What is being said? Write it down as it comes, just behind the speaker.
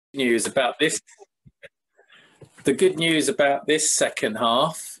news about this. The good news about this second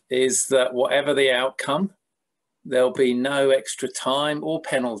half is that whatever the outcome, there'll be no extra time or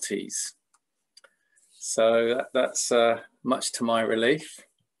penalties. So that's much to my relief.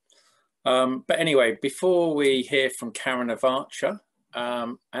 But anyway, before we hear from Karen of Archer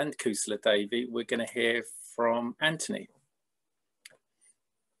and Kusala Devi, we're going to hear from Anthony.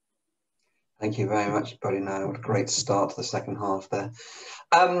 Thank you very much, Buddy. What a great start to the second half there.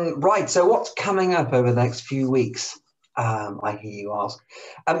 Right, so what's coming up over the next few weeks? I hear you ask.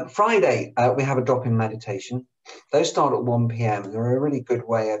 Friday, we have a drop-in meditation. Those start at 1 p.m. They're a really good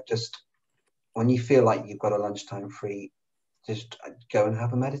way of just, when you feel like you've got a lunchtime free, just go and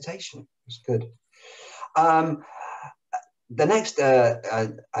have a meditation. It's good. The next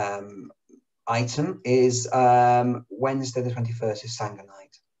item is Wednesday the 21st is Sangha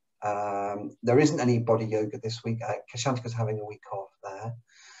night. There isn't any body yoga this week. Kashantika's having a week off there.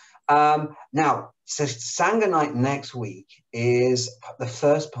 Now, so Sangha night next week is the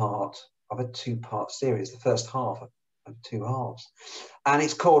first part of a two-part series, the first half of two halves. And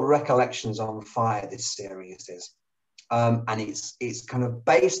it's called Recollections on Fire, this series is. And it's kind of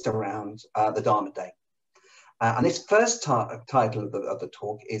based around the Dharma Day. And this first title of the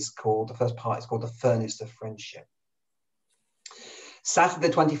talk is called, the first part is called The Furnace of Friendship. Saturday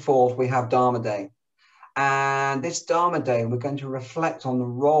the 24th, we have Dharma Day. And this Dharma Day, we're going to reflect on the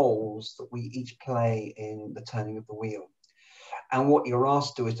roles that we each play in the turning of the wheel. And what you're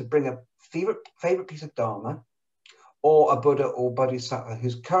asked to do is to bring a favorite piece of Dharma or a Buddha or Bodhisattva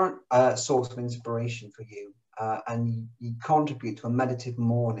whose current source of inspiration for you. And you contribute to a meditative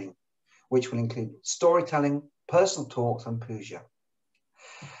morning, which will include storytelling, personal talks, and puja.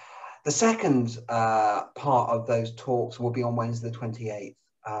 The second part of those talks will be on Wednesday the 28th.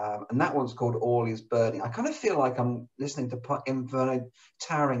 And that one's called All Is Burning. I kind of feel like I'm listening to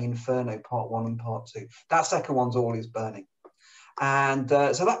Towering Inferno Part 1 and Part 2. That second one's All Is Burning. And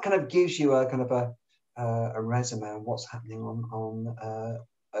so that kind of gives you a kind of a resume of what's happening on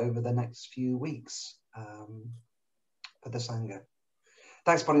over the next few weeks for the Sangha.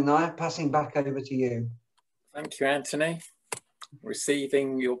 Thanks, Bonnie Nair. Passing back over to you. Thank you, Anthony.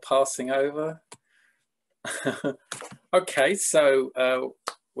 Receiving your passing over. Okay, so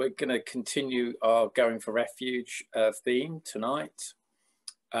we're going to continue our Going for Refuge theme tonight.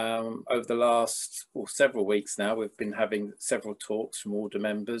 Over the last several weeks now, we've been having several talks from order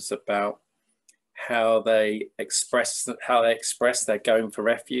members about how they express their going for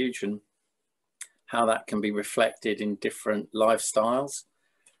refuge and how that can be reflected in different lifestyles.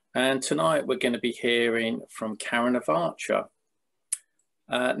 And tonight we're going to be hearing from Karen of Archer.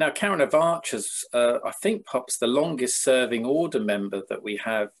 Now, Karen of Archer's, I think, perhaps the longest serving order member that we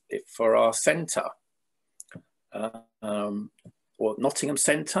have for our centre. Or Nottingham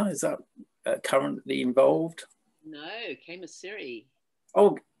Centre, is that currently involved? No, Kaimasiri.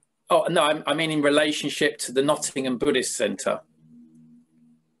 Oh no, I mean in relationship to the Nottingham Buddhist Centre.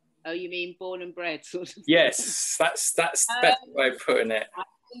 Oh, you mean born and bred sort of? Yes, that's the best way of putting it. I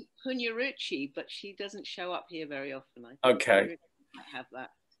think Punyaruchi, but she doesn't show up here very often. Okay. I have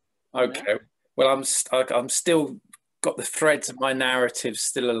that. Okay. Well, I'm still got the threads of my narrative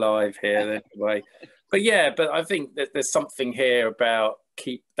still alive here anyway. But yeah, but I think that there's something here about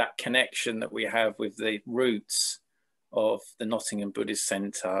keep that connection that we have with the roots of the Nottingham Buddhist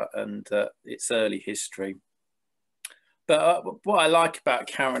Centre and its early history. But what I like about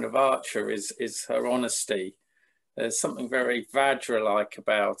Karen of Archer is her honesty. There's something very Vajra-like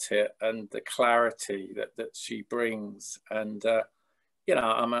about it and the clarity that she brings. And, you know,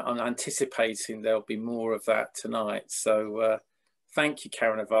 I'm anticipating there'll be more of that tonight. So thank you,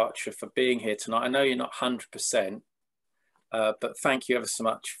 Karen of Archer, for being here tonight. I know you're not 100%, but thank you ever so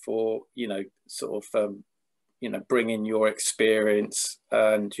much for, you know, sort of, you know, bringing your experience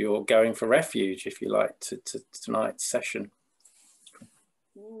and your going for refuge, if you like, to tonight's session.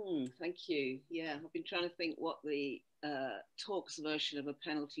 Thank you. Yeah, I've been trying to think what the talks version of a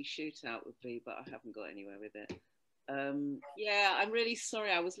penalty shootout would be, but I haven't got anywhere with it. Yeah, I'm really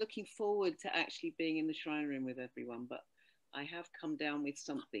sorry. I was looking forward to actually being in the shrine room with everyone, but I have come down with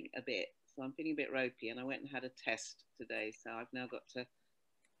something a bit. So I'm feeling a bit ropey, and I went and had a test today. So I've now got to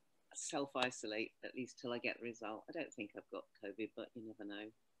self-isolate at least till I get the result. I don't think I've got COVID, but you never know.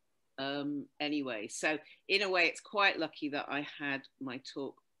 Anyway, so in a way it's quite lucky that I had my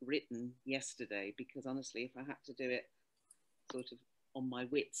talk written yesterday, because honestly, if I had to do it sort of on my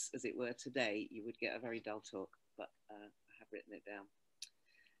wits, as it were, today, you would get a very dull talk, but I have written it down.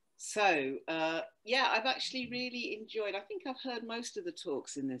 So yeah, I've actually really enjoyed, I think I've heard most of the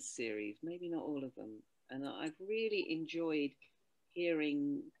talks in this series, maybe not all of them, and I've really enjoyed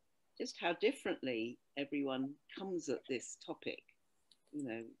hearing just how differently everyone comes at this topic, you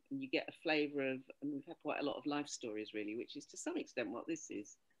know, and you get a flavour of, and we've had quite a lot of life stories really, which is to some extent what this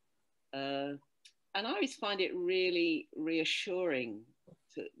is. And I always find it really reassuring,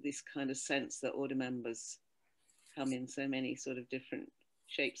 to this kind of sense that order members come in so many sort of different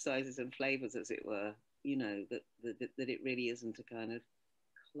shapes, sizes and flavours, as it were, you know, that it really isn't a kind of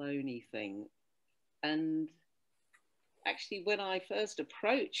cloney thing. And actually, when I first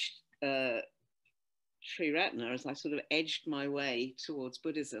approached Sri Ratna, as I sort of edged my way towards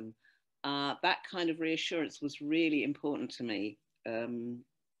Buddhism, that kind of reassurance was really important to me.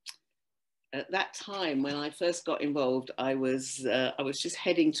 At that time, when I first got involved, I was just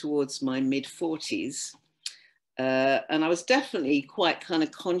heading towards my mid-40s, and I was definitely quite kind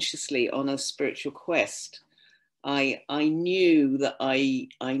of consciously on a spiritual quest. I knew that I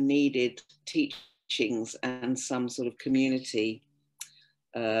needed teachings and some sort of community,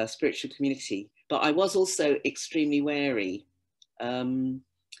 spiritual community, but I was also extremely wary.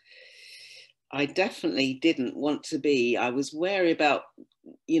 I definitely didn't want to be, I was wary about,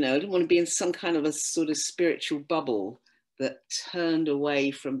 you know, I didn't want to be in some kind of a sort of spiritual bubble that turned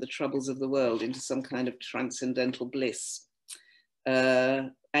away from the troubles of the world into some kind of transcendental bliss.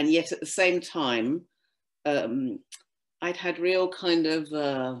 And yet at the same time, I'd had real kind of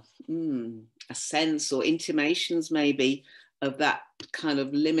a sense or intimations maybe of that kind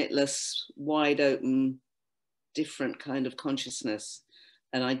of limitless, wide open, different kind of consciousness.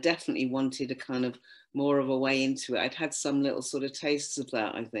 And I definitely wanted a kind of more of a way into it. I'd had some little sort of tastes of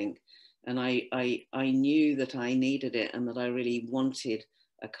that, I think. And I knew that I needed it and that I really wanted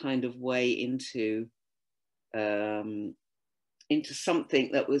a kind of way into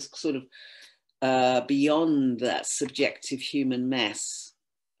something that was sort of beyond that subjective human mess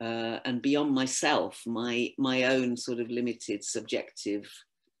and beyond myself, my own sort of limited, subjective,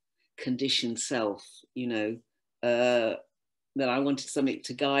 conditioned self, you know, that I wanted something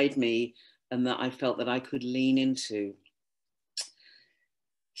to guide me and that I felt that I could lean into.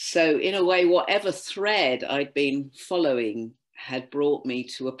 So in a way, whatever thread I'd been following had brought me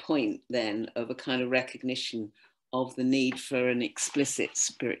to a point then of a kind of recognition of the need for an explicit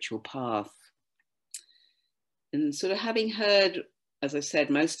spiritual path. And sort of having heard, as I said,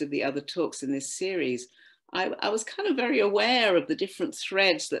 most of the other talks in this series, I was kind of very aware of the different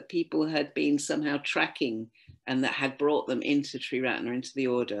threads that people had been somehow tracking and that had brought them into Triratna, into the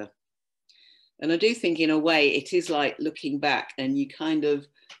order. And I do think in a way it is like looking back and you kind of,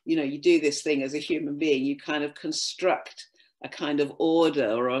 you know, you do this thing as a human being, you kind of construct a kind of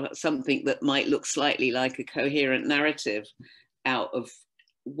order or something that might look slightly like a coherent narrative out of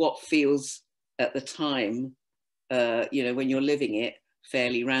what feels at the time, you know, when you're living it,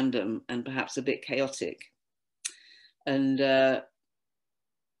 fairly random and perhaps a bit chaotic. And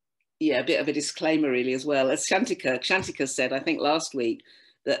yeah, a bit of a disclaimer really as well. As Shantika said, I think last week,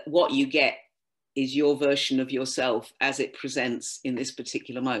 that what you get is your version of yourself as it presents in this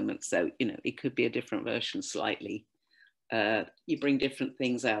particular moment. So, you know, it could be a different version slightly. You bring different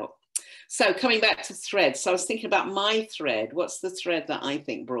things out. So coming back to threads. So I was thinking about my thread. What's the thread that I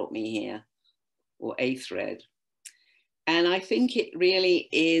think brought me here, or a thread? And I think it really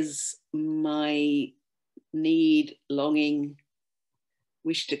is my need, longing,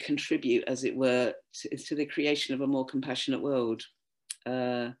 wish to contribute, as it were, to the creation of a more compassionate world,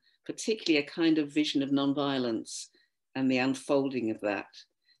 particularly a kind of vision of non-violence and the unfolding of that,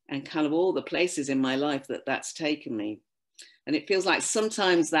 and kind of all the places in my life that that's taken me. And it feels like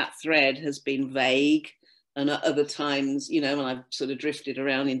sometimes that thread has been vague, and at other times, you know, and I've sort of drifted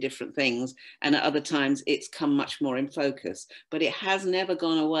around in different things, and at other times it's come much more in focus, but it has never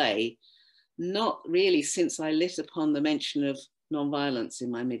gone away, not really since I lit upon the mention of non-violence in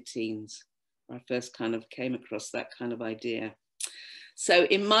my mid-teens. I first kind of came across that kind of idea. So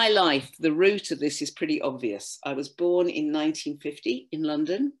in my life, the root of this is pretty obvious. I was born in 1950 in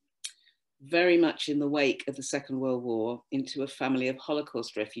London, very much in the wake of the Second World War, into a family of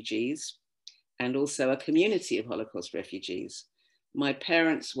Holocaust refugees and also a community of Holocaust refugees. My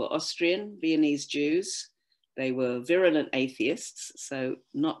parents were Austrian, Viennese Jews. They were virulent atheists, so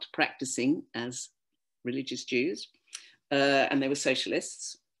not practicing as religious Jews, and they were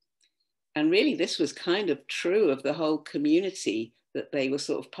socialists. And really this was kind of true of the whole community that they were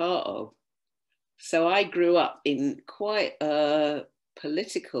sort of part of. So I grew up in quite a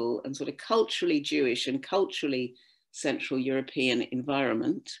political and sort of culturally Jewish and culturally Central European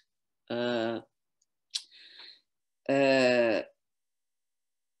environment. In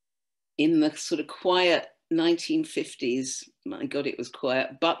the sort of quiet 1950s, my God, it was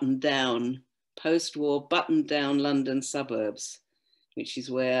quiet, buttoned down, post-war, buttoned down London suburbs. which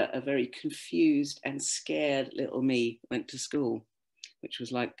is where a very confused and scared little me went to school, which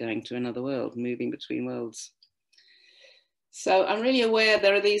was like going to another world, moving between worlds. So I'm really aware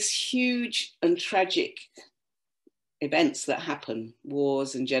there are these huge and tragic events that happen,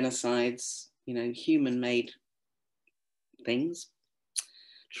 wars and genocides, you know, human-made things,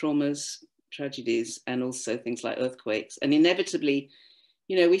 traumas, tragedies, and also things like earthquakes. And inevitably,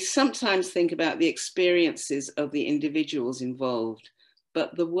 you know, we sometimes think about the experiences of the individuals involved,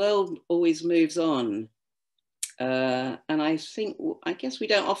 but the world always moves on. And I guess we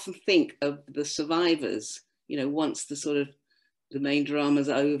don't often think of the survivors, you know, once the main drama's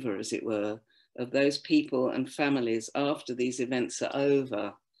over, as it were, of those people and families after these events are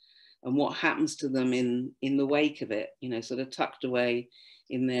over, and what happens to them in the wake of it, you know, sort of tucked away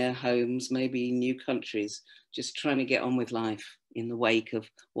in their homes, maybe new countries, just trying to get on with life in the wake of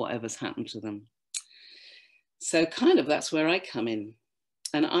whatever's happened to them. So kind of that's where I come in.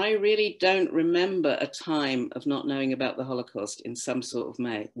 And I really don't remember a time of not knowing about the Holocaust in some sort of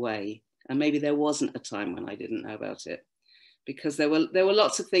way. And maybe there wasn't a time when I didn't know about it, because there were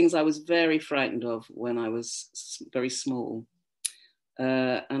lots of things I was very frightened of when I was very small.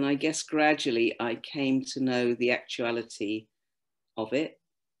 And I guess gradually I came to know the actuality of it,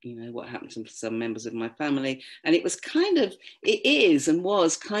 you know, what happened to some members of my family. And it was it is and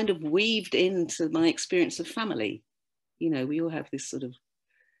was kind of weaved into my experience of family. You know, we all have this sort of,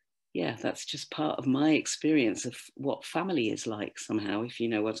 yeah, that's just part of my experience of what family is like somehow, if you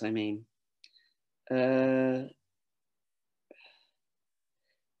know what I mean. And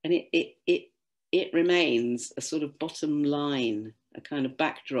it remains a sort of bottom line, a kind of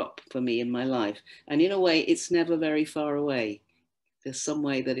backdrop for me in my life. And in a way, it's never very far away. There's some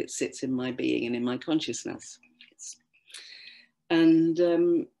way that it sits in my being and in my consciousness.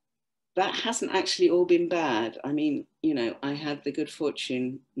 And that hasn't actually all been bad. I mean, you know, I had the good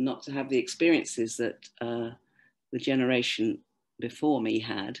fortune not to have the experiences that the generation before me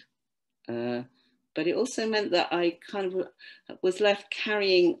had. But it also meant that I kind of was left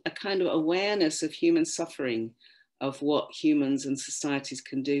carrying a kind of awareness of human suffering, of what humans and societies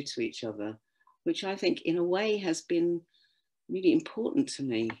can do to each other, which I think in a way has been really important to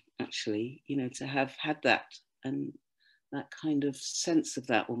me, actually, you know, to have had that and that kind of sense of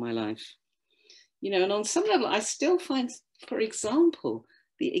that all my life. You know, and on some level, I still find, for example,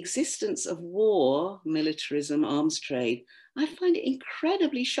 the existence of war, militarism, arms trade, I find it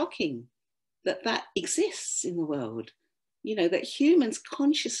incredibly shocking that that exists in the world, you know, that humans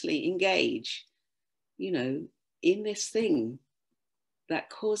consciously engage, you know, in this thing that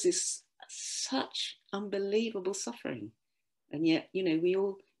causes such unbelievable suffering. And yet, you know, we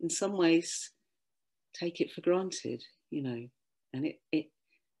all in some ways take it for granted, you know, and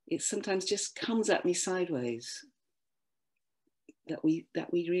it sometimes just comes at me sideways that we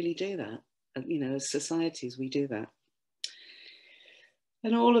really do that, you know, as societies we do that.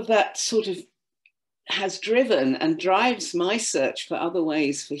 And all of that sort of has driven and drives my search for other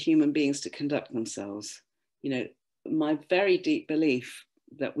ways for human beings to conduct themselves. You know, my very deep belief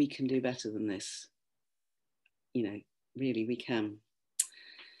that we can do better than this. You know, really we can.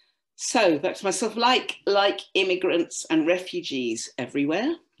 So back to myself, like immigrants and refugees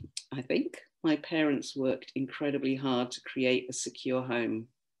everywhere, I think, my parents worked incredibly hard to create a secure home.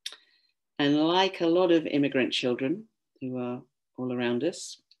 And like a lot of immigrant children who are all around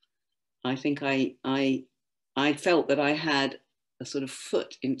us, I think I felt that I had a sort of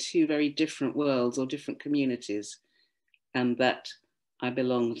foot in two very different worlds or different communities, and that I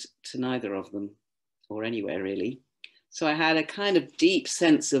belonged to neither of them or anywhere really. So I had a kind of deep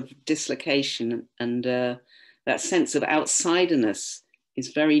sense of dislocation, and that sense of outsiderness is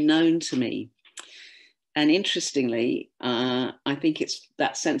very known to me. And interestingly, I think it's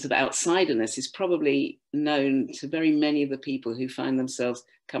that sense of outsiderness is probably known to very many of the people who find themselves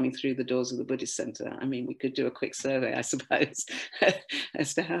coming through the doors of the Buddhist Center. I mean, we could do a quick survey, I suppose,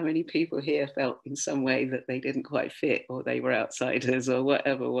 as to how many people here felt in some way that they didn't quite fit, or they were outsiders, or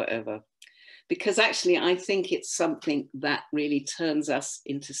whatever. Because actually, I think it's something that really turns us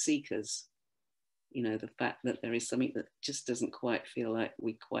into seekers. You know, the fact that there is something that just doesn't quite feel like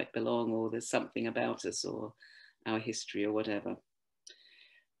we quite belong, or there's something about us or our history or whatever.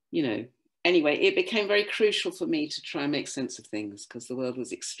 You know, anyway, it became very crucial for me to try and make sense of things, because the world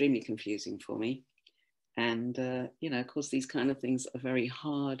was extremely confusing for me. And, you know, of course, these kind of things are very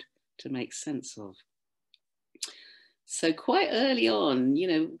hard to make sense of. So quite early on, you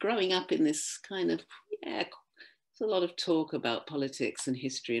know, growing up in this kind of, there's a lot of talk about politics and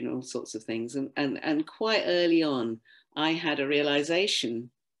history and all sorts of things. And quite early on, I had a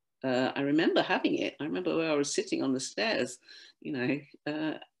realization I remember having it. I remember where I was sitting on the stairs, you know,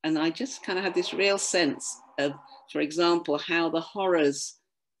 and I just kind of had this real sense of, for example, how the horrors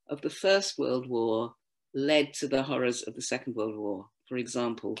of the First World War led to the horrors of the Second World War. For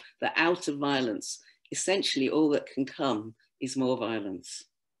example, that out of violence, essentially all that can come is more violence,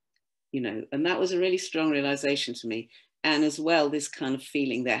 you know, and that was a really strong realization to me. And as well, this kind of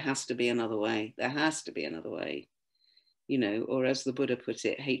feeling, there has to be another way. There has to be another way, you know, or as the Buddha put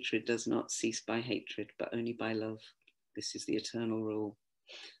it, hatred does not cease by hatred, but only by love. This is the eternal rule,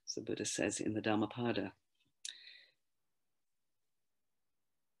 as the Buddha says in the Dhammapada.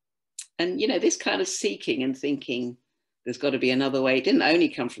 And, you know, this kind of seeking and thinking, there's got to be another way, it didn't only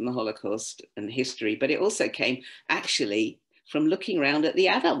come from the Holocaust and history, but it also came actually from looking around at the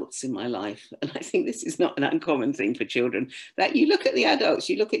adults in my life. And I think this is not an uncommon thing for children, that you look at the adults,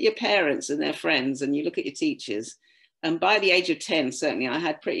 you look at your parents and their friends, and you look at your teachers. And by the age of 10, certainly, I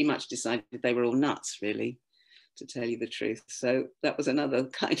had pretty much decided they were all nuts, really, to tell you the truth. So that was another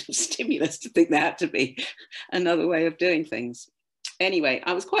kind of stimulus to think there had to be another way of doing things. Anyway,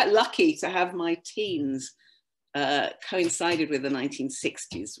 I was quite lucky to have my teens coincided with the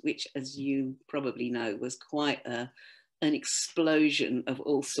 1960s, which, as you probably know, was quite an explosion of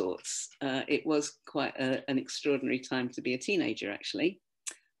all sorts. It was quite an extraordinary time to be a teenager, actually.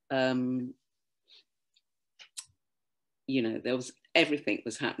 You know, there was, everything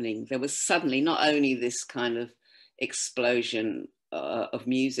was happening. There was suddenly not only this kind of explosion of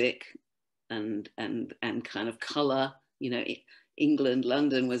music and kind of colour, you know, England,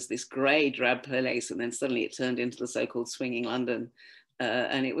 London was this grey, drab place, and then suddenly it turned into the so-called swinging London.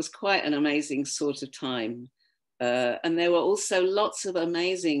 And it was quite an amazing sort of time. And there were also lots of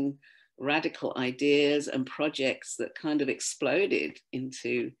amazing radical ideas and projects that kind of exploded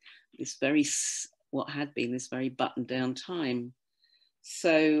into this very, what had been this very buttoned down time.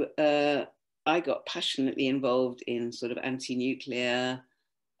 So I got passionately involved in sort of anti-nuclear,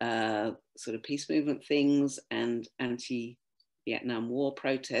 sort of peace movement things and anti-Vietnam War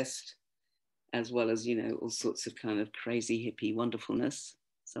protest, as well as, you know, all sorts of kind of crazy hippie wonderfulness,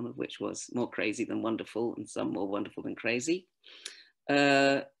 some of which was more crazy than wonderful and some more wonderful than crazy.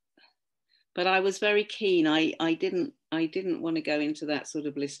 But I was very keen. I didn't want to go into that sort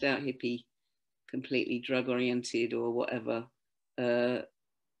of blissed out hippie, completely drug oriented or whatever,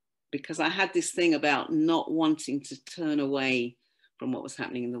 because I had this thing about not wanting to turn away from what was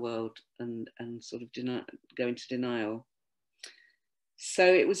happening in the world and sort of go into denial. So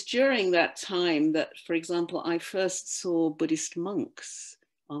it was during that time that, for example, I first saw Buddhist monks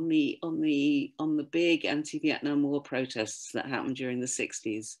on the big anti-Vietnam War protests that happened during the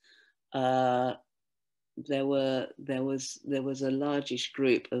 60s. There was a largish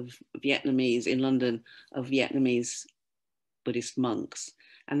group of Vietnamese in London, of Vietnamese Buddhist monks,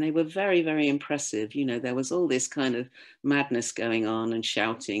 and they were very, very impressive. You know, there was all this kind of madness going on and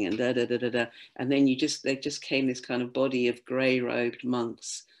shouting and da da da da da, and then there just came this kind of body of grey-robed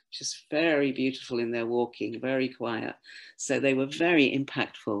monks, just very beautiful in their walking, very quiet. So they were very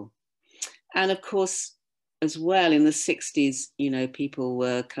impactful. And of course, as well, in the 60s, you know, people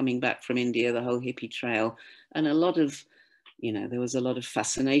were coming back from India, the whole hippie trail, and a lot of, you know, there was a lot of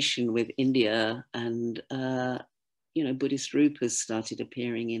fascination with India, and, you know, Buddhist rupas started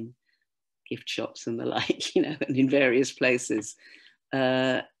appearing in gift shops and the like, you know, and in various places,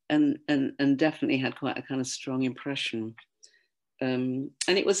 and definitely had quite a kind of strong impression. And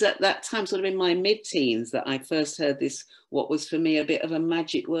it was at that time, sort of in my mid-teens, that I first heard this, what was for me a bit of a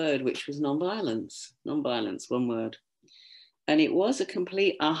magic word, which was non-violence. Non-violence, one word. And it was a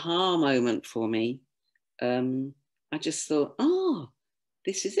complete aha moment for me. I just thought, oh,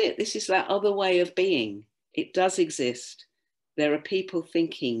 this is it. This is that other way of being. It does exist. There are people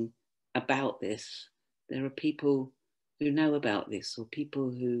thinking about this. There are people who know about this, or people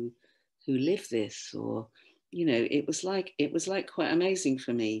who live this, or, you know, it was like quite amazing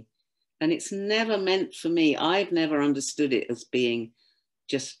for me. And it's never meant for me, I've never understood it as being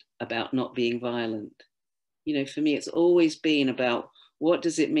just about not being violent. You know, for me, it's always been about, what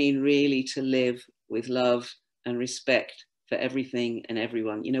does it mean really to live with love and respect for everything and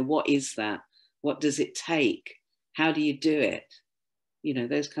everyone? You know, what is that? What does it take? How do you do it? You know,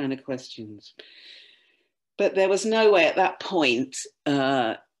 those kind of questions. But there was no way at that point,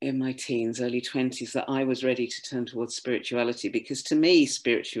 in my teens, early 20s, that I was ready to turn towards spirituality, because to me,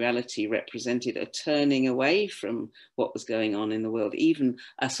 spirituality represented a turning away from what was going on in the world, even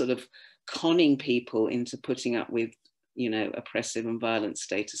a sort of conning people into putting up with, you know, oppressive and violent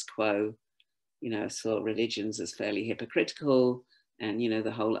status quo. You know, I saw religions as fairly hypocritical, and, you know, the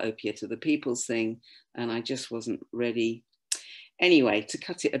whole opiate of the people's thing, and I just wasn't ready. Anyway, to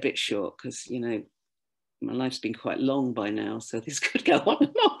cut it a bit short, because, you know, my life's been quite long by now, so this could go on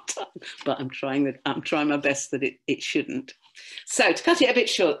a long time, but I'm trying my best that it shouldn't. So to cut it a bit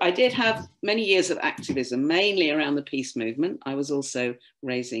short, I did have many years of activism, mainly around the peace movement. I was also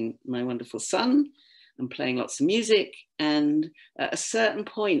raising my wonderful son and playing lots of music. And at a certain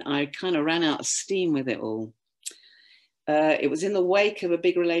point, I kind of ran out of steam with it all. It was in the wake of a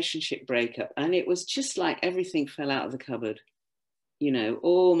big relationship breakup, and it was just like everything fell out of the cupboard. You know,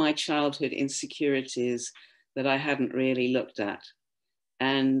 all my childhood insecurities that I hadn't really looked at.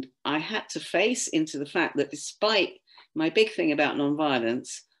 And I had to face into the fact that despite my big thing about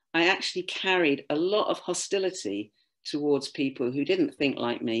nonviolence, I actually carried a lot of hostility towards people who didn't think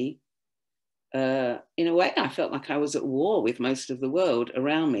like me. In a way, I felt like I was at war with most of the world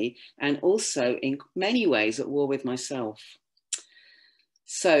around me, and also in many ways at war with myself.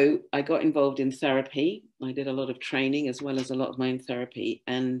 So I got involved in therapy. I did a lot of training as well as a lot of my own therapy.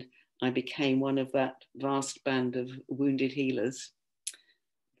 And I became one of that vast band of wounded healers.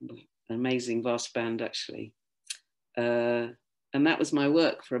 An amazing vast band, actually. And that was my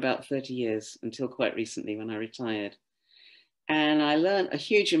work for about 30 years until quite recently when I retired. And I learned a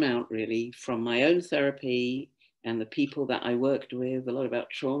huge amount, really, from my own therapy and the people that I worked with, a lot about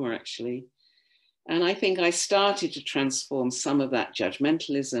trauma, actually. And I think I started to transform some of that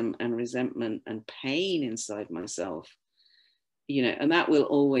judgmentalism and resentment and pain inside myself, you know, and that will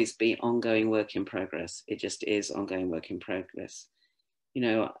always be ongoing work in progress. It just is ongoing work in progress. You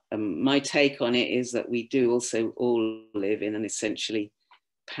know, my take on it is that we do also all live in an essentially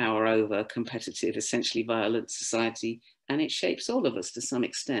power over, competitive, essentially violent society, and it shapes all of us to some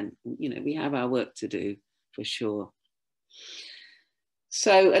extent. You know, we have our work to do for sure.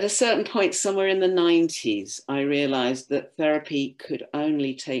 So at a certain point, somewhere in the 90s, I realized that therapy could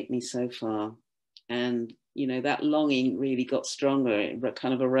only take me so far. And, you know, that longing really got stronger. It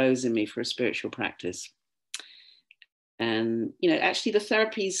kind of arose in me for a spiritual practice. And, you know, actually the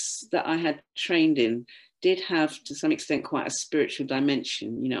therapies that I had trained in did have, to some extent, quite a spiritual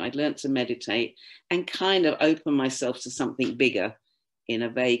dimension. You know, I'd learned to meditate and kind of open myself to something bigger in a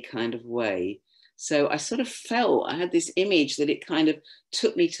vague kind of way. So I sort of felt, I had this image that it kind of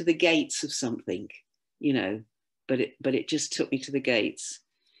took me to the gates of something, you know, but it just took me to the gates.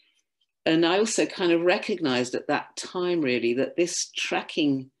 And I also kind of recognized at that time, really, that this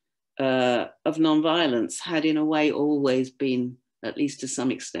tracking of nonviolence had in a way always been, at least to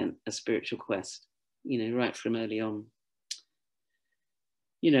some extent, a spiritual quest, you know, right from early on.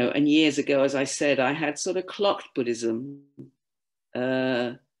 You know, and years ago, as I said, I had sort of clocked Buddhism,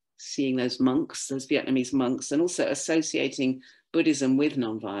 seeing those monks, those Vietnamese monks, and also associating Buddhism with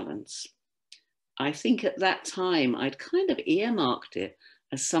nonviolence. I think at that time, I'd kind of earmarked it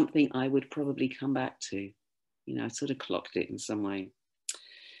as something I would probably come back to. You know, I sort of clocked it in some way.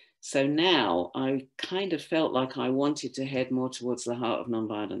 So now I kind of felt like I wanted to head more towards the heart of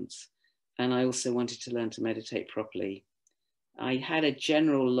nonviolence. And I also wanted to learn to meditate properly. I had a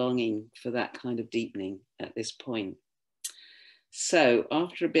general longing for that kind of deepening at this point. So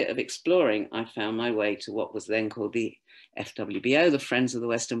after a bit of exploring, I found my way to what was then called the FWBO, the Friends of the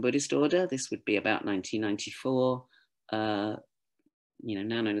Western Buddhist Order. This would be about 1994, you know,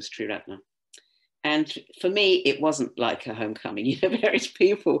 now known as Triratna. And for me, it wasn't like a homecoming. You know, various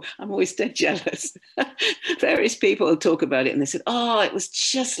people, I'm always dead jealous. Various people will talk about it and they said, oh, it was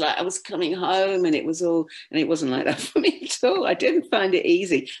just like I was coming home and it was all, and it wasn't like that for me at all. I didn't find it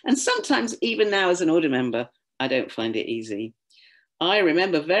easy. And sometimes even now as an order member, I don't find it easy. I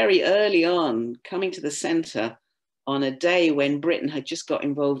remember very early on coming to the centre on a day when Britain had just got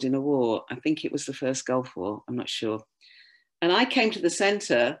involved in a war. I think it was the first Gulf War, I'm not sure. And I came to the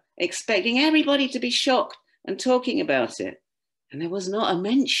centre expecting everybody to be shocked and talking about it. And there was not a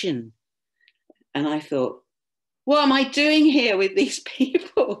mention. And I thought, what am I doing here with these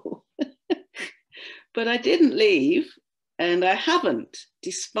people? But I didn't leave, and I haven't,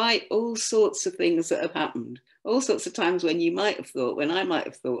 despite all sorts of things that have happened. All sorts of times when you might have thought, when I might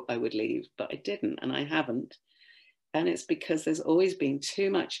have thought I would leave, but I didn't, and I haven't. And it's because there's always been too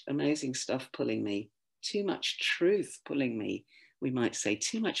much amazing stuff pulling me, too much truth pulling me, we might say,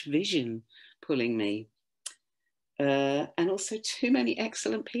 too much vision pulling me, and also too many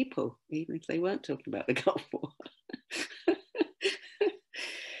excellent people, even if they weren't talking about the Gulf War.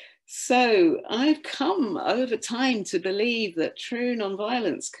 So I've come over time to believe that true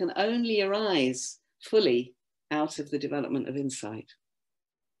nonviolence can only arise fully out of the development of insight,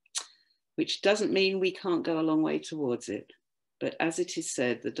 which doesn't mean we can't go a long way towards it. But as it is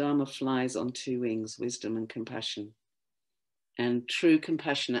said, the Dharma flies on two wings, wisdom and compassion. And true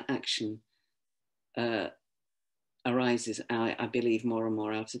compassionate action arises, I believe, more and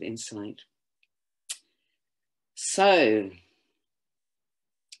more out of insight. So,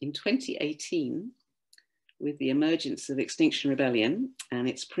 in 2018, with the emergence of Extinction Rebellion and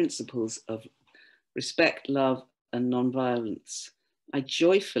its principles of respect, love, and non-violence, I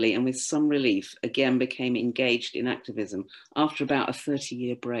joyfully and with some relief again became engaged in activism after about a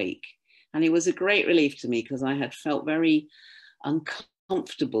 30-year break. And it was a great relief to me because I had felt very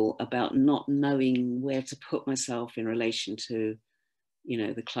uncomfortable about not knowing where to put myself in relation to, you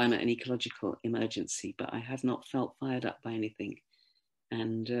know, the climate and ecological emergency, but I have not felt fired up by anything.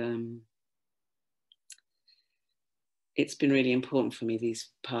 And it's been really important for me these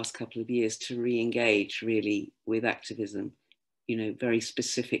past couple of years to re-engage really with activism, you know, very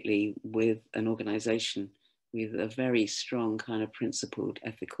specifically with an organization with a very strong kind of principled,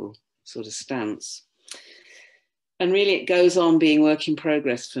 ethical sort of stance. And really it goes on being work in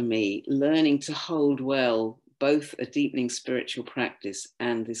progress for me, learning to hold well both a deepening spiritual practice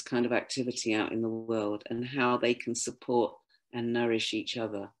and this kind of activity out in the world, and how they can support and nourish each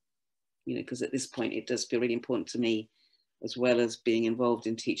other. You know, because at this point it does feel really important to me, as well as being involved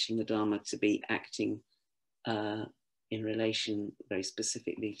in teaching the Dharma, to be acting in relation very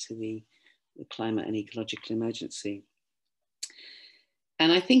specifically to the climate and ecological emergency.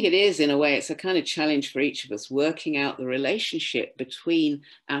 And I think it is, in a way, it's a kind of challenge for each of us, working out the relationship between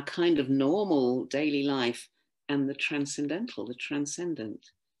our kind of normal daily life and the transcendental, the transcendent.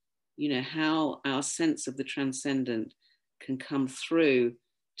 You know, how our sense of the transcendent can come through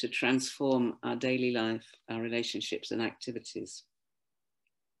to transform our daily life, our relationships and activities.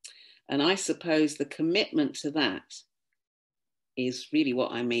 And I suppose the commitment to that is really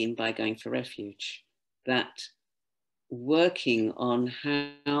what I mean by going for refuge, that working on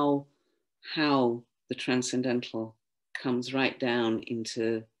how the transcendental comes right down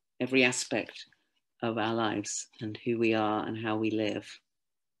into every aspect of our lives and who we are and how we live,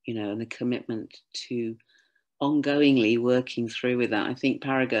 you know, and the commitment to ongoingly working through with that. I think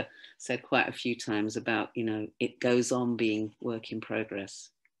Paraga said quite a few times about, you know, it goes on being work in progress.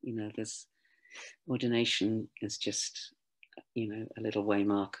 You know, this ordination is just, you know, a little way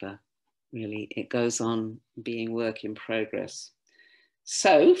marker, really. It goes on being work in progress.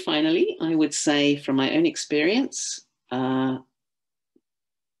 So finally, I would say from my own experience,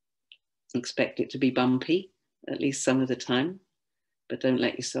 expect it to be bumpy, at least some of the time, but don't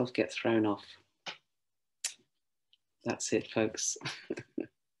let yourself get thrown off. That's it, folks.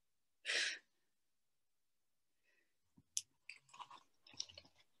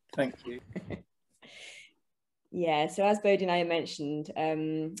 Thank you. Yeah, so as Bodhi and I mentioned,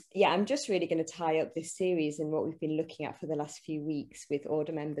 yeah, I'm just really going to tie up this series and what we've been looking at for the last few weeks with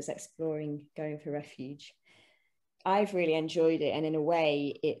order members exploring going for refuge. I've really enjoyed it, and in a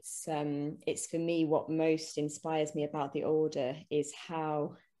way, it's for me what most inspires me about the order is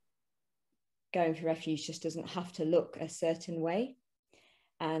how going for refuge just doesn't have to look a certain way.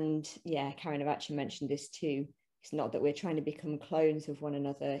 And yeah, Karen have actually mentioned this too. It's not that we're trying to become clones of one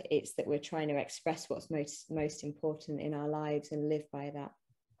another. It's that we're trying to express what's most important in our lives and live by that.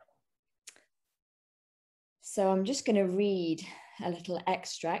 So I'm just going to read a little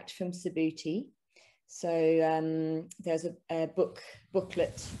extract from Subhuti. So there's a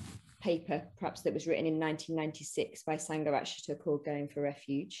booklet paper, perhaps, that was written in 1996 by Sangha Rakshita called Going for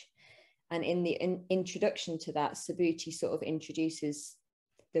Refuge. And in the introduction to that, Subhuti sort of introduces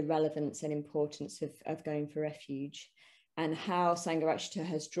the relevance and importance of going for refuge and how Sangha Rakshita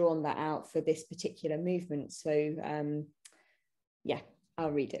has drawn that out for this particular movement. So yeah,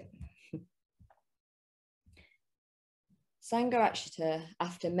 I'll read it. Sangha Rakshita,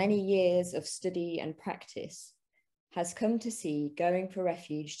 after many years of study and practice, has come to see going for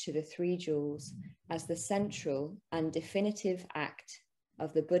refuge to the three jewels as the central and definitive act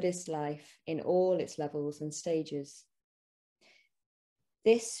of the Buddhist life in all its levels and stages.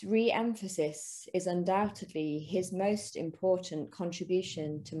 This re-emphasis is undoubtedly his most important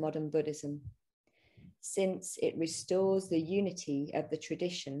contribution to modern Buddhism, since it restores the unity of the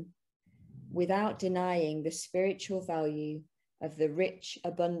tradition without denying the spiritual value of the rich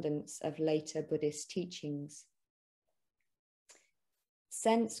abundance of later Buddhist teachings.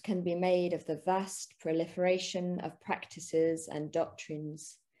 Sense can be made of the vast proliferation of practices and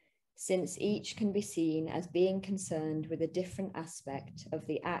doctrines, since each can be seen as being concerned with a different aspect of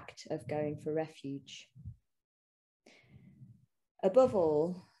the act of going for refuge. Above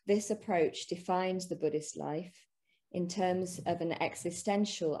all, this approach defines the Buddhist life in terms of an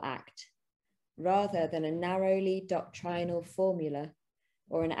existential act, rather than a narrowly doctrinal formula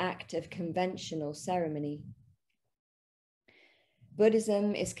or an act of conventional ceremony.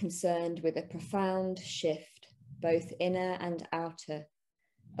 Buddhism is concerned with a profound shift both inner and outer,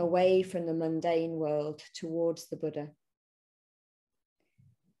 away from the mundane world towards the Buddha.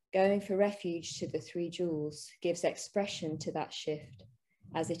 Going for refuge to the three jewels gives expression to that shift,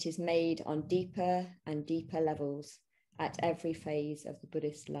 as it is made on deeper and deeper levels at every phase of the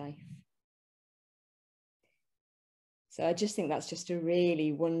Buddhist life. So I just think that's just a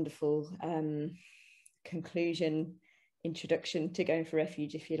really wonderful conclusion, introduction to Going for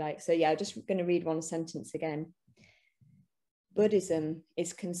Refuge, if you like. So yeah, I'm just going to read one sentence again. Buddhism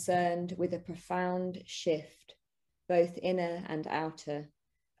is concerned with a profound shift, both inner and outer,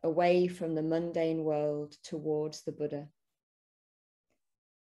 away from the mundane world towards the Buddha.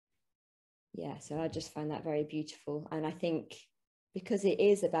 Yeah, so I just find that very beautiful. And I think because it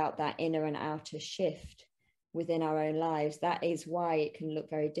is about that inner and outer shift within our own lives, that is why it can look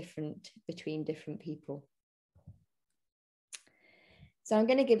very different between different people. So I'm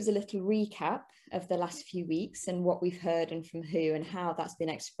going to give us a little recap of the last few weeks and what we've heard and from who and how that's been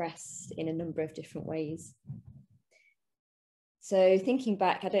expressed in a number of different ways. So thinking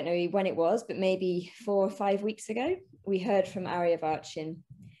back, I don't know when it was, but maybe 4 or 5 weeks ago, we heard from Aryavachan.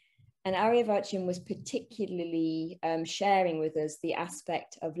 And Aryavachan was particularly sharing with us the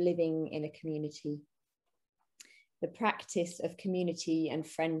aspect of living in a community, the practice of community and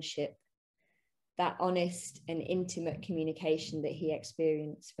friendship, that honest and intimate communication that he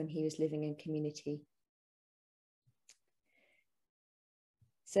experienced when he was living in community.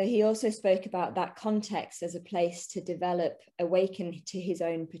 So he also spoke about that context as a place to develop, awaken to his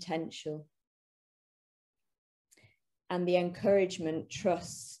own potential, and the encouragement,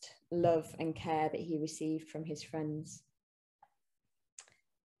 trust, love and care that he received from his friends.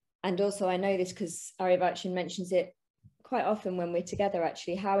 And also I know this because Aryavachan mentions it quite often when we're together,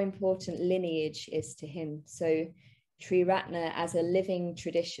 actually, how important lineage is to him. So Triratna as a living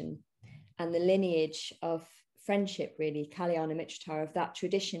tradition and the lineage of friendship, really, Kalyana Mitra, of that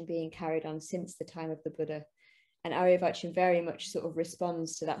tradition being carried on since the time of the Buddha. And Aryavachan very much sort of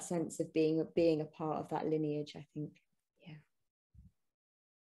responds to that sense of being a part of that lineage, I think. Yeah.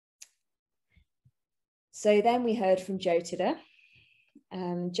 So then we heard from Jyotada.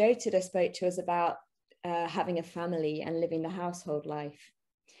 Jyotada spoke to us about having a family and living the household life.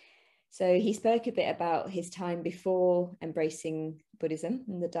 So he spoke a bit about his time before embracing Buddhism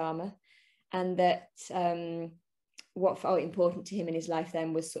and the Dharma, and that what felt important to him in his life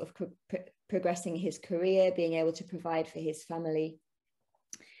then was sort of progressing his career, being able to provide for his family.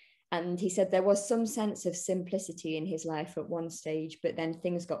 And he said there was some sense of simplicity in his life at one stage, but then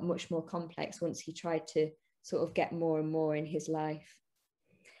things got much more complex once he tried to sort of get more and more in his life.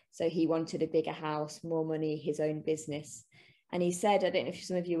 So he wanted a bigger house, more money, his own business. And he said, I don't know if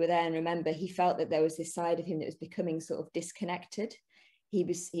some of you were there and remember, he felt that there was this side of him that was becoming sort of disconnected.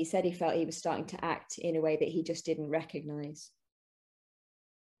 He said he felt he was starting to act in a way that he just didn't recognize.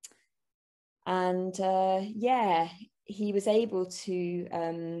 And yeah, he was able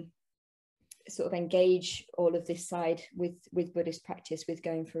to sort of engage all of this side with Buddhist practice, with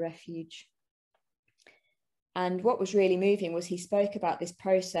Going for Refuge. And what was really moving was he spoke about this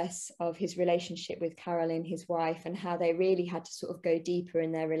process of his relationship with Carolyn, his wife, and how they really had to sort of go deeper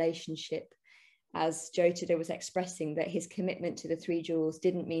in their relationship, as Jyotada was expressing that his commitment to the three jewels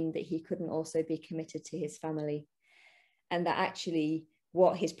didn't mean that he couldn't also be committed to his family. And that actually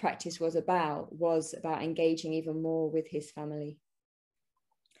what his practice was about engaging even more with his family.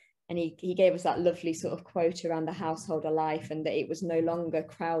 And he gave us that lovely sort of quote around the householder life, and that it was no longer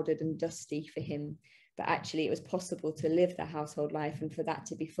crowded and dusty for him, but actually it was possible to live the household life and for that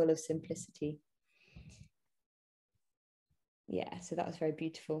to be full of simplicity. Yeah, so that was very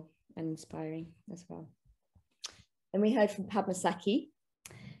beautiful and inspiring as well. And we heard from Padmasakhi.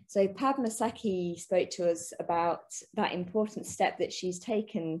 So Padmasakhi spoke to us about that important step that she's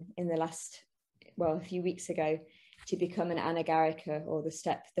taken in the last, well, a few weeks ago, to become an anagarika, or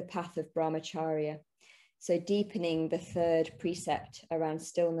the path of brahmacharya. So deepening the third precept around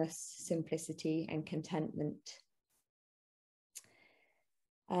stillness, simplicity, and contentment.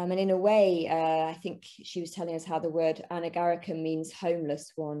 And in a way, I think she was telling us how the word anagarika means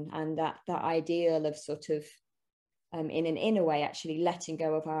homeless one, and that ideal of sort of, in an inner way, actually letting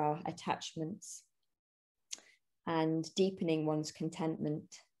go of our attachments and deepening one's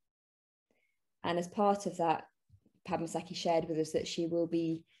contentment. And as part of that, Padmasakhi shared with us that she will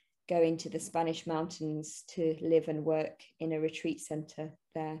be going to the Spanish mountains to live and work in a retreat center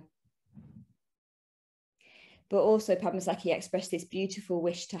there. But also Padmasakhi expressed this beautiful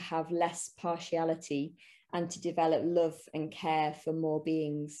wish to have less partiality and to develop love and care for more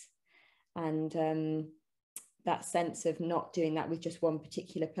beings. And that sense of not doing that with just one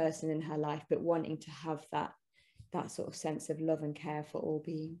particular person in her life, but wanting to have that that sort of sense of love and care for all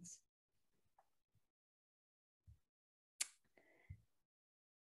beings.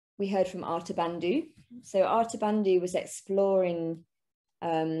 We heard from Arta Bandhu. So Arta Bandhu was exploring,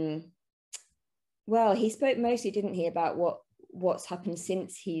 well, he spoke mostly, didn't he, about what's happened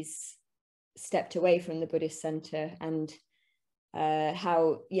since he's stepped away from the Buddhist center, and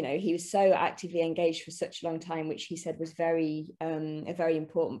how, you know, he was so actively engaged for such a long time, which he said was a very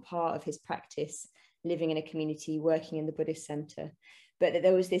important part of his practice, living in a community, working in the Buddhist center, but that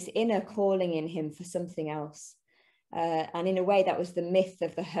there was this inner calling in him for something else. And in a way, that was the myth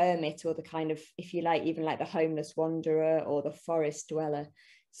of the hermit, or the kind of, if you like, even like the homeless wanderer or the forest dweller.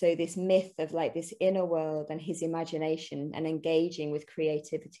 So this myth of like this inner world and his imagination and engaging with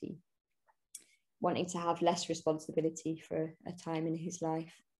creativity, wanting to have less responsibility for a time in his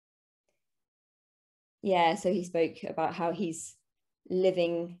life. Yeah, so he spoke about how he's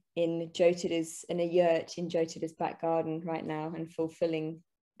living in a yurt in Jyotida's back garden right now, and fulfilling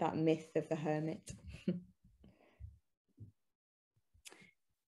that myth of the hermit.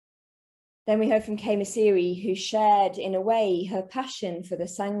 Then we heard from Khemasiri, who shared, in a way, her passion for the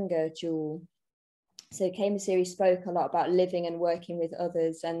Sangha jewel. So Khemasiri spoke a lot about living and working with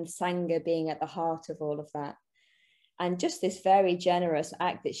others, and Sangha being at the heart of all of that. And just this very generous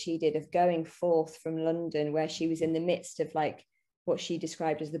act that she did of going forth from London, where she was in the midst of like what she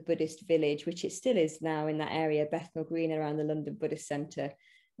described as the Buddhist village, which it still is now in that area, Bethnal Green, around the London Buddhist Centre.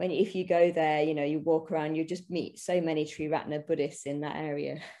 If you go there, you know, you walk around, you just meet so many Triratna Buddhists in that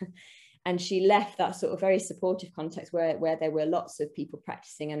area. And she left that sort of very supportive context where there were lots of people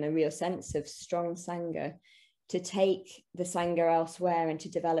practicing and a real sense of strong Sangha, to take the Sangha elsewhere and to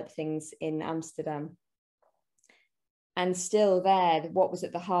develop things in Amsterdam. And still there, what was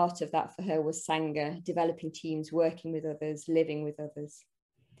at the heart of that for her was Sangha, developing teams, working with others, living with others.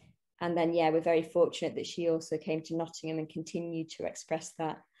 And then, yeah, we're very fortunate that she also came to Nottingham and continued to express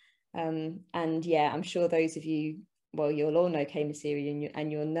that. And yeah, I'm sure those of you, well, you'll all know Khemasiri, and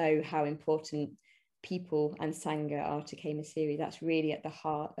you'll know how important people and Sangha are to Khemasiri. That's really at the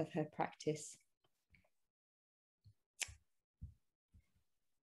heart of her practice.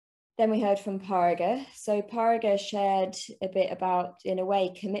 Then we heard from Paraga. So Paraga shared a bit about, in a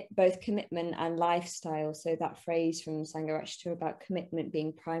way, both commitment and lifestyle. So that phrase from Sangharakshita about commitment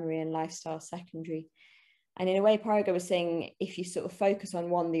being primary and lifestyle secondary. And in a way, Paraga was saying, if you sort of focus on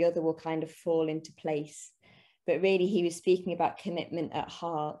one, the other will kind of fall into place. But really, he was speaking about commitment at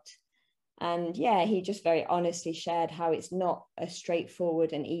heart. And yeah, he just very honestly shared how it's not a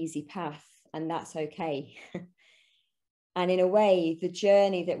straightforward and easy path, and that's okay. And in a way, the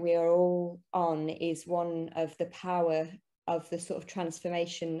journey that we are all on is one of the power of the sort of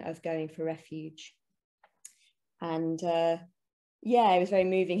transformation of going for refuge. And yeah, it was very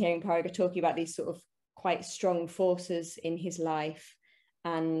moving hearing Paraga talking about these sort of quite strong forces in his life.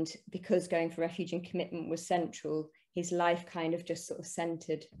 And because going for refuge and commitment was central, his life kind of just sort of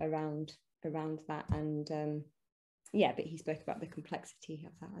centered around that. And yeah, but he spoke about the complexity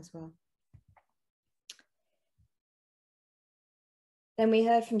of that as well. Then we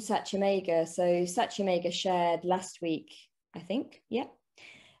heard from Satyamega. So Satyamega shared last week, I think, yeah,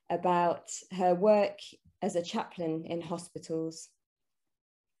 about her work as a chaplain in hospitals.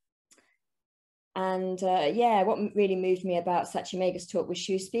 And yeah, what really moved me about Satyamega's talk was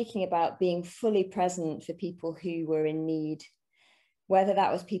she was speaking about being fully present for people who were in need, whether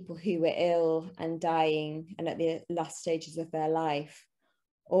that was people who were ill and dying and at the last stages of their life,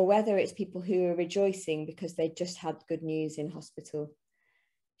 or whether it's people who are rejoicing because they just had good news in hospital.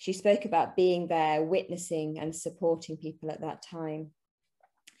 She spoke about being there, witnessing and supporting people at that time.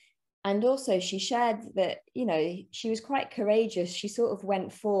 And also she shared that, you know, she was quite courageous. She sort of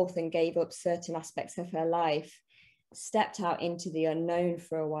went forth and gave up certain aspects of her life, stepped out into the unknown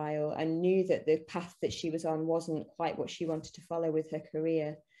for a while, and knew that the path that she was on wasn't quite what she wanted to follow with her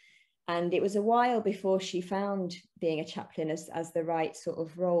career. And it was a while before she found being a chaplain as the right sort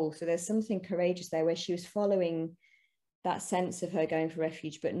of role. So there's something courageous there where she was following that sense of her going for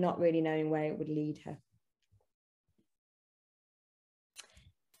refuge, but not really knowing where it would lead her.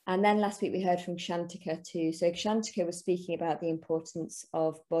 And then last week we heard from Kshantika too. So Kshantika was speaking about the importance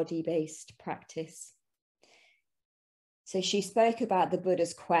of body-based practice. So she spoke about the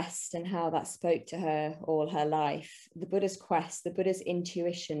Buddha's quest and how that spoke to her all her life. The Buddha's quest, the Buddha's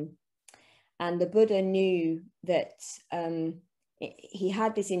intuition. And the Buddha knew that he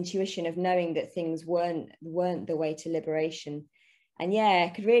had this intuition of knowing that things weren't the way to liberation. And yeah,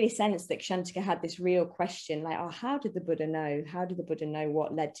 I could really sense that Kshantika had this real question, like, oh, how did the Buddha know? How did the Buddha know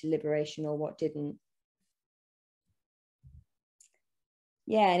what led to liberation or what didn't?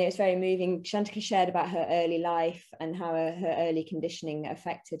 Yeah, and it was very moving. Shantika shared about her early life and how her early conditioning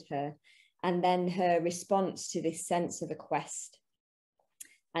affected her, and then her response to this sense of a quest.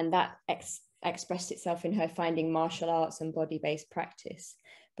 And that expressed itself in her finding martial arts and body-based practice,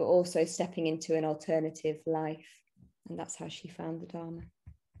 but also stepping into an alternative life. And that's how she found the Dharma.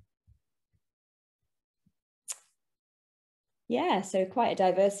 Yeah, so quite a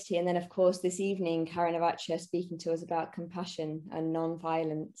diversity. And then, of course, this evening, Karanavacha speaking to us about compassion and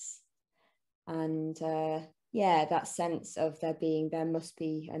non-violence. And yeah, that sense of there must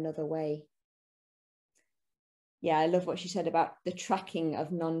be another way. Yeah, I love what she said about the tracking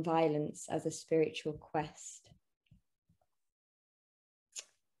of non-violence as a spiritual quest.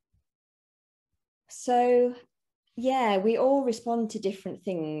 So yeah, we all respond to different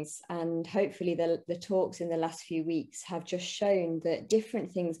things, and hopefully the talks in the last few weeks have just shown that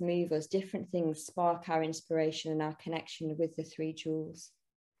different things move us, different things spark our inspiration and our connection with the three jewels.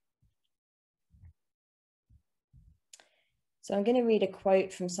 So I'm going to read a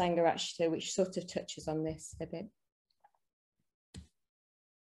quote from Sangha which sort of touches on this a bit.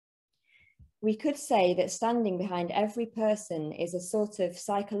 We could say that standing behind every person is a sort of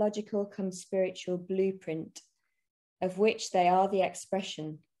psychological cum spiritual blueprint of which they are the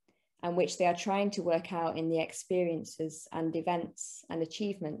expression and which they are trying to work out in the experiences and events and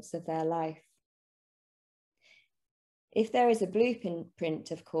achievements of their life. If there is a blueprint,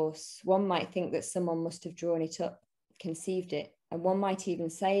 of course, one might think that someone must have drawn it up, conceived it, and one might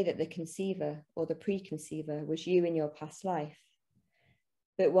even say that the conceiver or the preconceiver was you in your past life.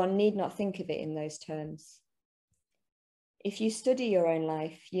 But one need not think of it in those terms. If you study your own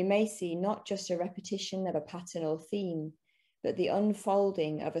life, you may see not just a repetition of a pattern or theme, but the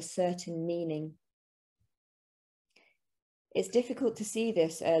unfolding of a certain meaning. It's difficult to see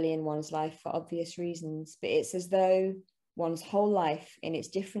this early in one's life for obvious reasons, but it's as though one's whole life in its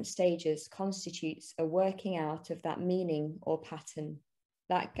different stages constitutes a working out of that meaning or pattern,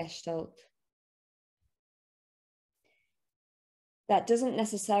 that gestalt. That doesn't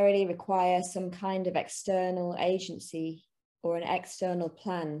necessarily require some kind of external agency or an external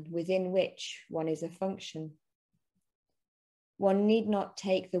plan within which one is a function. One need not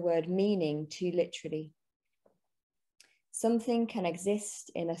take the word meaning too literally. Something can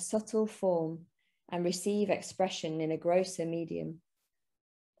exist in a subtle form and receive expression in a grosser medium,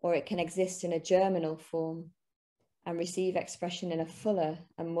 or it can exist in a germinal form and receive expression in a fuller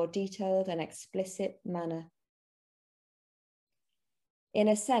and more detailed and explicit manner. In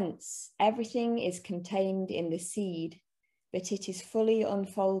a sense, everything is contained in the seed, but it is fully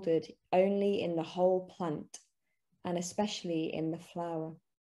unfolded only in the whole plant, and especially in the flower.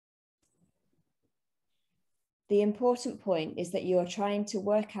 The important point is that you are trying to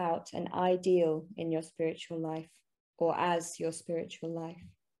work out an ideal in your spiritual life, or as your spiritual life.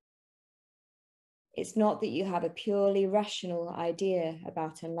 It's not that you have a purely rational idea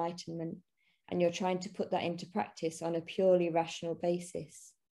about enlightenment, and you're trying to put that into practice on a purely rational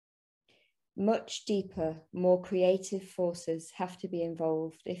basis. Much deeper, more creative forces have to be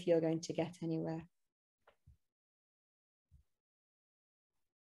involved if you're going to get anywhere.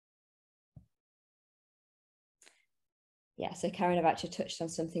 Yeah, so Karanavacha touched on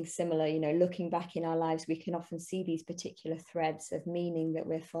something similar. You know, looking back in our lives, we can often see these particular threads of meaning that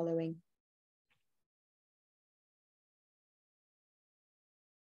we're following.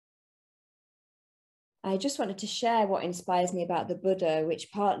 I just wanted to share what inspires me about the Buddha,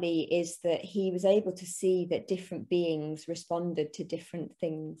 which partly is that he was able to see that different beings responded to different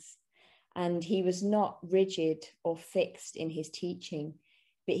things. And he was not rigid or fixed in his teaching,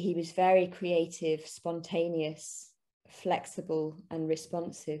 but he was very creative, spontaneous, flexible, and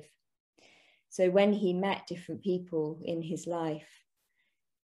responsive. So when he met different people in his life,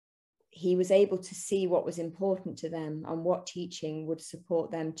 he was able to see what was important to them and what teaching would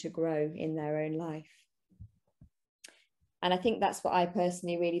support them to grow in their own life. And I think that's what I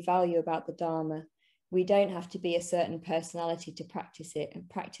personally really value about the Dharma. We don't have to be a certain personality to practice it, and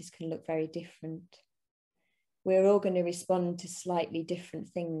practice can look very different. We're all going to respond to slightly different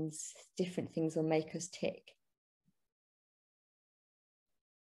things. Different things will make us tick.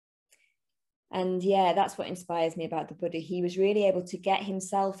 And yeah, that's what inspires me about the Buddha. He was really able to get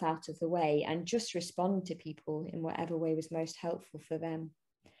himself out of the way and just respond to people in whatever way was most helpful for them.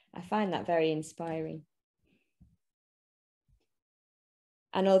 I find that very inspiring.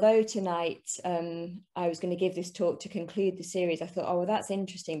 And although tonight I was going to give this talk to conclude the series, I thought, oh, well, that's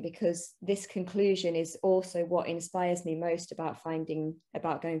interesting, because this conclusion is also what inspires me most about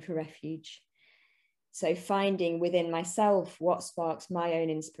going for refuge. So finding within myself what sparks my own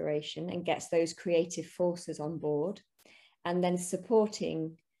inspiration and gets those creative forces on board, and then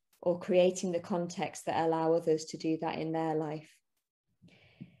supporting or creating the context that allow others to do that in their life.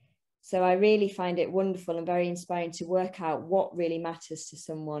 So I really find it wonderful and very inspiring to work out what really matters to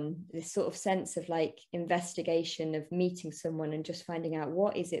someone, this sort of sense of like investigation of meeting someone and just finding out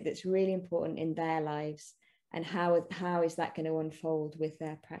what is it that's really important in their lives, and how is that going to unfold with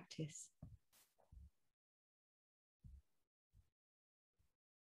their practice.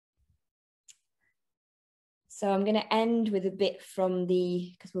 So I'm going to end with a bit from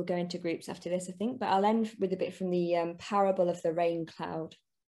because we'll go into groups after this, I think, but I'll end with a bit from the parable of the rain cloud.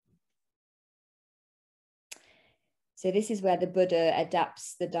 So this is where the Buddha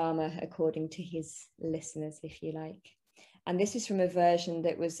adapts the Dharma according to his listeners, if you like. And this is from a version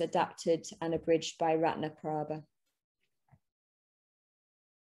that was adapted and abridged by Ratnaprabha.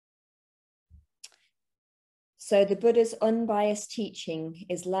 So the Buddha's unbiased teaching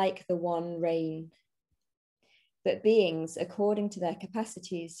is like the one rain, but beings, according to their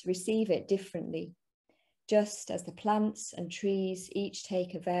capacities, receive it differently, just as the plants and trees each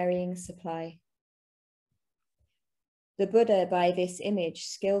take a varying supply. The Buddha, by this image,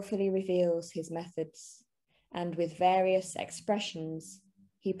 skillfully reveals his methods, and with various expressions,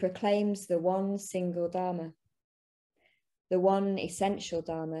 he proclaims the one single Dharma, the one essential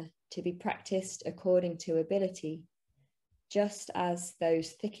Dharma to be practiced according to ability, just as those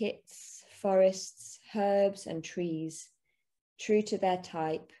thickets, forests, herbs, and trees, true to their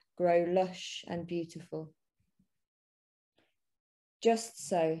type, grow lush and beautiful. Just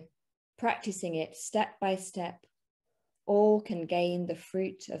so, practicing it step by step, all can gain the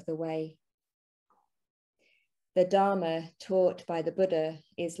fruit of the way. The Dharma taught by the Buddha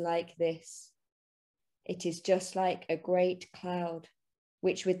is like this. It is just like a great cloud,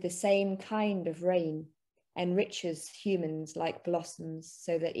 which with the same kind of rain enriches humans like blossoms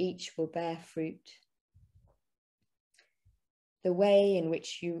so that each will bear fruit. The way in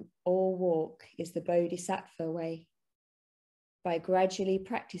which you all walk is the Bodhisattva way. By gradually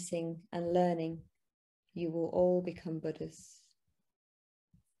practicing and learning, you will all become Buddhas.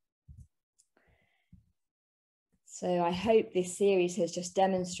 So I hope this series has just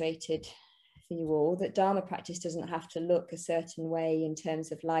demonstrated for you all that Dharma practice doesn't have to look a certain way in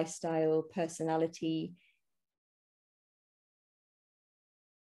terms of lifestyle, personality,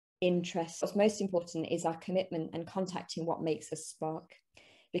 interests. What's most important is our commitment and contacting what makes us spark,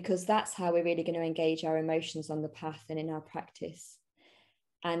 because that's how we're really going to engage our emotions on the path and in our practice.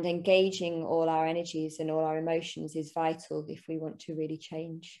 And engaging all our energies and all our emotions is vital if we want to really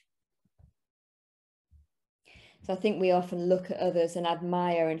change. So I think we often look at others and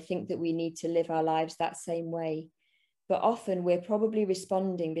admire and think that we need to live our lives that same way. But often we're probably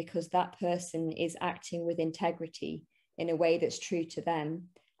responding because that person is acting with integrity in a way that's true to them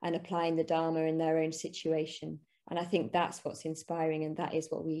and applying the Dharma in their own situation. And I think that's what's inspiring, and that is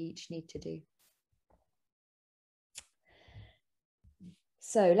what we each need to do.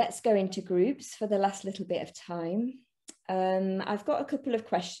 So let's go into groups for the last little bit of time. I've got a couple of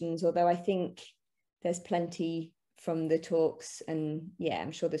questions, although I think there's plenty from the talks, and yeah,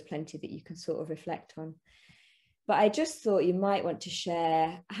 I'm sure there's plenty that you can sort of reflect on. But I just thought you might want to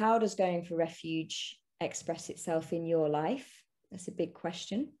share, how does going for refuge express itself in your life? That's a big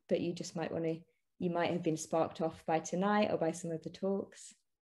question, but you just might want to, you might have been sparked off by tonight or by some of the talks.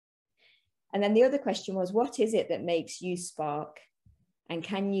 And then the other question was, what is it that makes you spark? And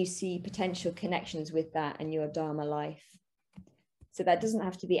can you see potential connections with that in your Dharma life? So that doesn't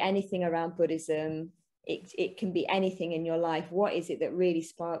have to be anything around Buddhism. It can be anything in your life. What is it that really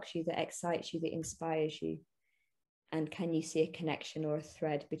sparks you, that excites you, that inspires you? And can you see a connection or a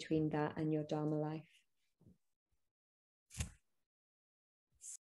thread between that and your Dharma life?